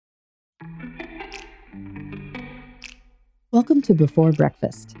Welcome to Before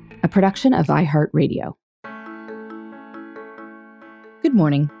Breakfast, a production of iHeartRadio. Good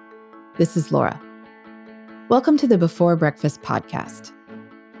morning. This is Laura. Welcome to the Before Breakfast podcast.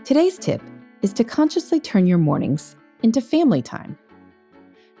 Today's tip is to consciously turn your mornings into family time.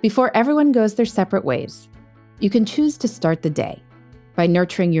 Before everyone goes their separate ways, you can choose to start the day by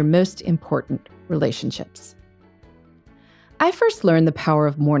nurturing your most important relationships. I first learned the power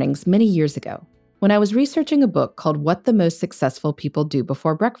of mornings many years ago when I was researching a book called What the Most Successful People Do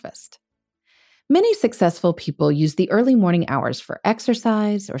Before Breakfast. Many successful people use the early morning hours for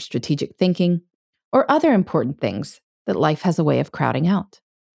exercise or strategic thinking or other important things that life has a way of crowding out.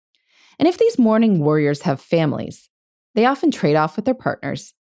 And if these morning warriors have families, they often trade off with their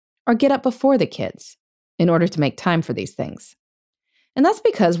partners or get up before the kids in order to make time for these things. And that's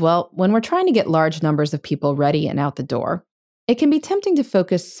because, when we're trying to get large numbers of people ready and out the door, it can be tempting to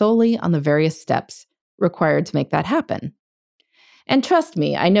focus solely on the various steps required to make that happen. And trust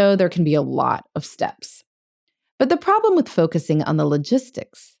me, I know there can be a lot of steps. But the problem with focusing on the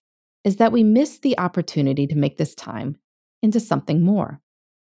logistics is that we miss the opportunity to make this time into something more.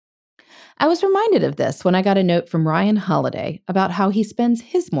 I was reminded of this when I got a note from Ryan Holiday about how he spends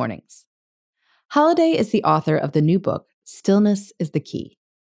his mornings. Holiday is the author of the new book, Stillness is the Key,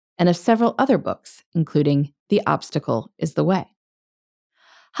 and of several other books, including The Obstacle is the Way.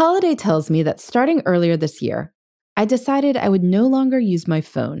 Holiday tells me that starting earlier this year, I decided I would no longer use my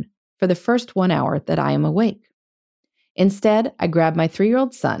phone for the first 1 hour that I am awake. Instead, I grab my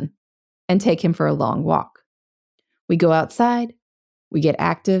 3-year-old son and take him for a long walk. We go outside, we get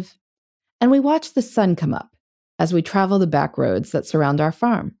active, and we watch the sun come up as we travel the back roads that surround our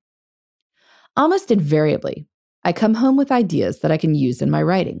farm. Almost invariably, I come home with ideas that I can use in my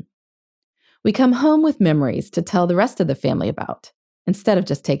writing. We come home with memories to tell the rest of the family about, instead of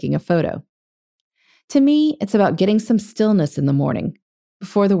just taking a photo. To me, it's about getting some stillness in the morning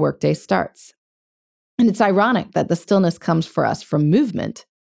before the workday starts. And it's ironic that the stillness comes for us from movement,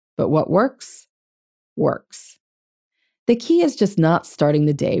 but what works, works. The key is just not starting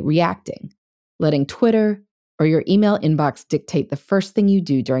the day reacting, letting Twitter or your email inbox dictate the first thing you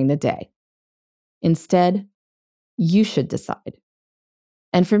do during the day. Instead, you should decide.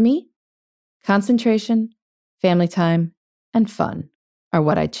 And for me, concentration, family time, and fun are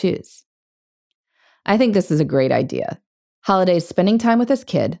what I choose. I think this is a great idea. Holiday's spending time with his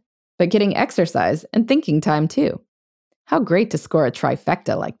kid, but getting exercise and thinking time too. How great to score a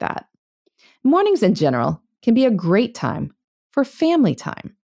trifecta like that. Mornings in general can be a great time for family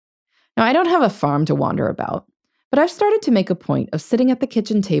time. Now, I don't have a farm to wander about, but I've started to make a point of sitting at the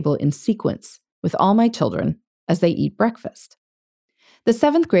kitchen table in sequence with all my children as they eat breakfast. The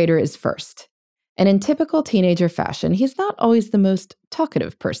 7th grader is first, and in typical teenager fashion, he's not always the most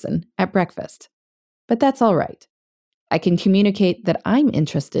talkative person at breakfast. But that's all right. I can communicate that I'm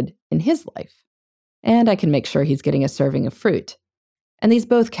interested in his life, and I can make sure he's getting a serving of fruit, and these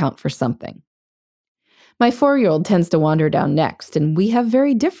both count for something. My 4-year-old tends to wander down next, and we have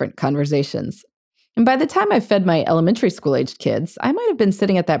very different conversations. And by the time I've fed my elementary school-aged kids, I might have been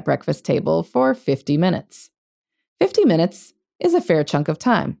sitting at that breakfast table for 50 minutes. 50 minutes is a fair chunk of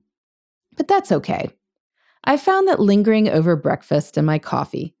time. But that's okay. I found that lingering over breakfast and my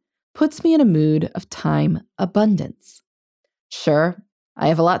coffee puts me in a mood of time abundance. Sure, I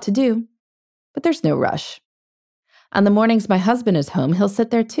have a lot to do, but there's no rush. On the mornings my husband is home, he'll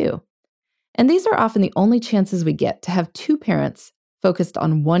sit there too. And these are often the only chances we get to have 2 parents focused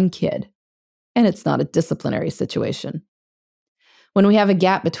on one kid. And it's not a disciplinary situation. When we have a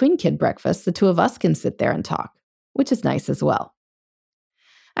gap between kid breakfasts, the 2 of us can sit there and talk, which is nice as well.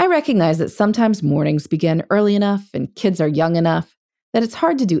 I recognize that sometimes mornings begin early enough and kids are young enough that it's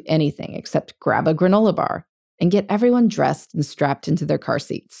hard to do anything except grab a granola bar and get everyone dressed and strapped into their car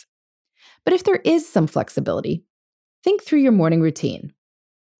seats. But if there is some flexibility, think through your morning routine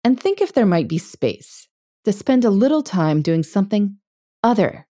and think if there might be space to spend a little time doing something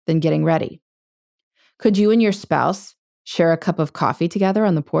other than getting ready. Could you and your spouse share a cup of coffee together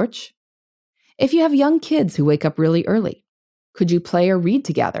on the porch? If you have young kids who wake up really early, could you play or read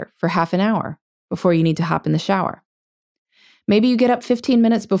together for half an hour before you need to hop in the shower? Maybe you get up 15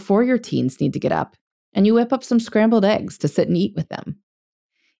 minutes before your teens need to get up, and you whip up some scrambled eggs to sit and eat with them.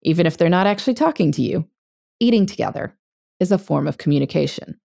 Even if they're not actually talking to you, eating together is a form of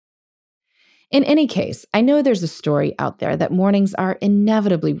communication. In any case, I know there's a story out there that mornings are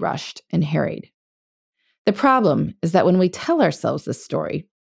inevitably rushed and harried. The problem is that when we tell ourselves this story,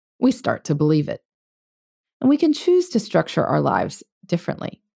 we start to believe it. And we can choose to structure our lives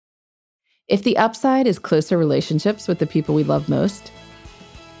differently. If the upside is closer relationships with the people we love most,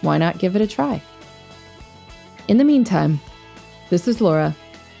 why not give it a try? In the meantime, This is Laura.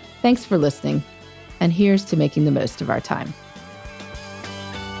 Thanks for listening, and here's to making the most of our time.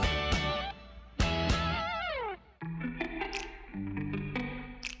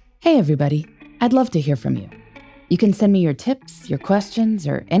 Hey everybody, I'd love to hear from you. You can send me your tips, your questions,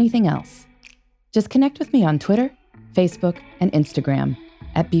 or anything else. Just connect with me on Twitter, Facebook, and Instagram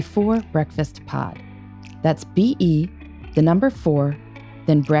at Before Breakfast Pod. That's BE, the number 4,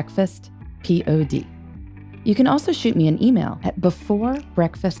 then breakfast, POD. You can also shoot me an email at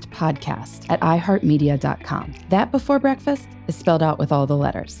beforebreakfastpodcast@iheartmedia.com. That Before Breakfast is spelled out with all the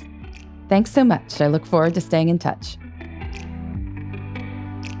letters. Thanks so much. I look forward to staying in touch.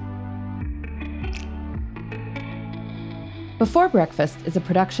 Before Breakfast is a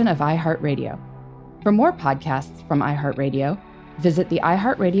production of iHeartRadio. For more podcasts from iHeartRadio, visit the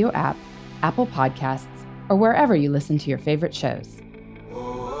iHeartRadio app, Apple Podcasts, or wherever you listen to your favorite shows.